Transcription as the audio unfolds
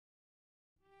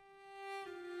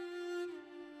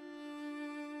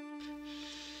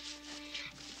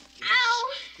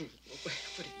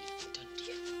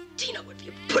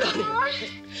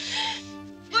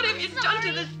What have you done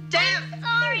to this damn...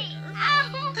 Sorry.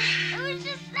 Ow. It was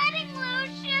just setting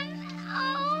lotion.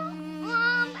 Oh,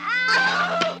 Mom.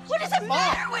 Ow. What is the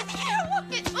matter with you?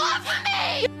 Get off of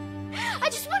me! I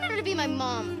just wanted her to be my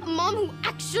mom. A mom who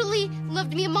actually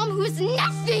loved me. A mom who is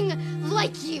nothing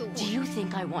like you. Do you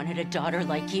think I wanted a daughter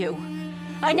like you?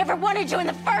 I never wanted you in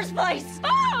the first place!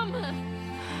 Mom!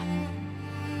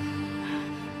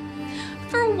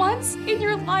 For once in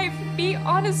your life, be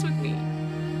honest with me.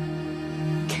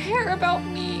 Care about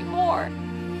me more.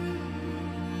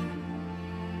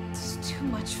 It's too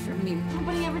much for me.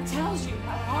 Nobody ever tells you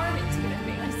how hard it's gonna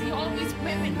be. I see all these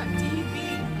women on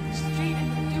TV, on the street,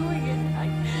 and they're doing it. I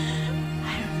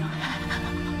don't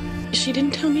know. She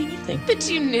didn't tell me anything. But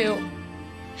you knew.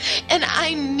 And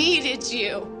I needed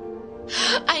you.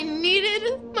 I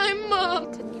needed my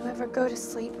mom. Didn't you ever go to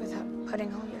sleep without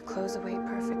putting all your clothes away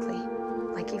perfectly?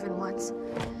 Like even once?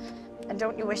 And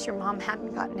don't you wish your mom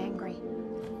hadn't gotten angry?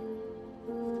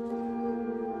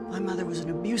 My mother was an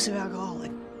abusive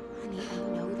alcoholic. Honey, I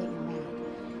know that you're mad.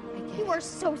 I get it. You are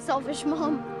so selfish,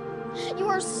 Mom. You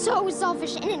are so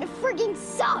selfish, and it frigging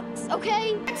sucks,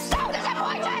 okay? It's so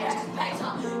disappointed!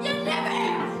 You never!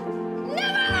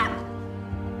 Never!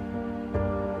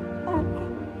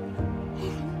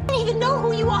 I don't even know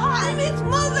who you are! I'm his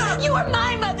mother! You are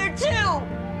my mother, too!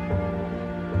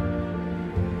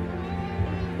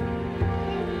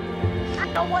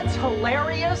 You know what's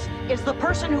hilarious is the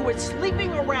person who is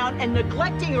sleeping around and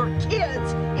neglecting her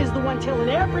kids is the one telling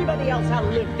everybody else how to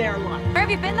live their life. Where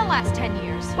have you been the last 10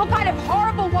 years? What kind of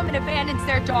horrible woman abandons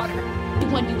their daughter? The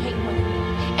one you hate more than me.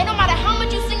 And no matter how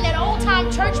much you sing that old-time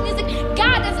church music,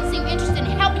 God doesn't seem interested in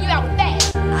helping you out with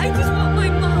that. I just want my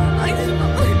mom. I just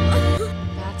want my mom.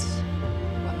 That's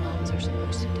what moms are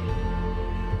supposed to do.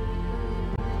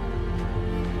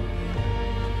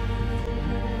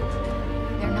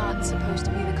 They're not supposed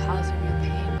to be the cause of your pain.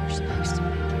 They're supposed to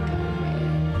make it go away.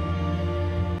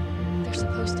 They're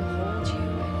supposed to hold you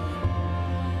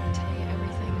and tell you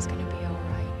everything is going to be all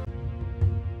right.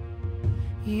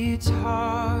 You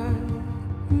taught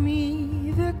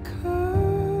me the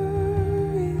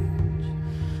courage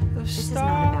of This is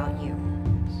not about you.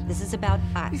 This is about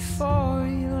us.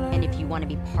 And if you want to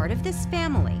be part of this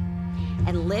family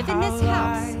and live in this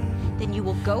house, then you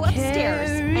will go upstairs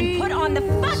and put on the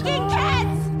fucking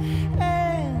kids!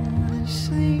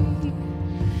 endlessly,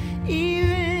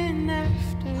 even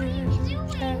after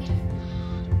death,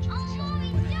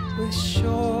 with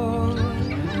shortness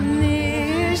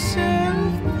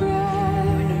of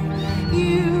breath,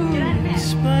 you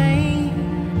explain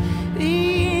the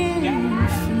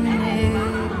infinite.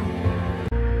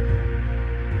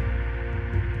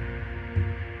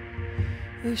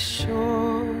 With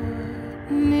shortness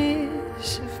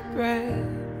of breath,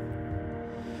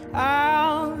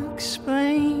 I'll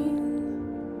explain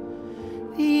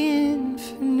the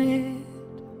infinite.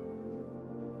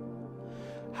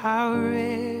 How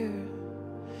rare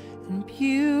and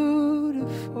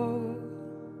beautiful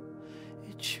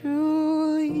it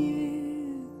truly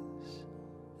is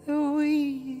that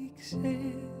we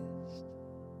exist.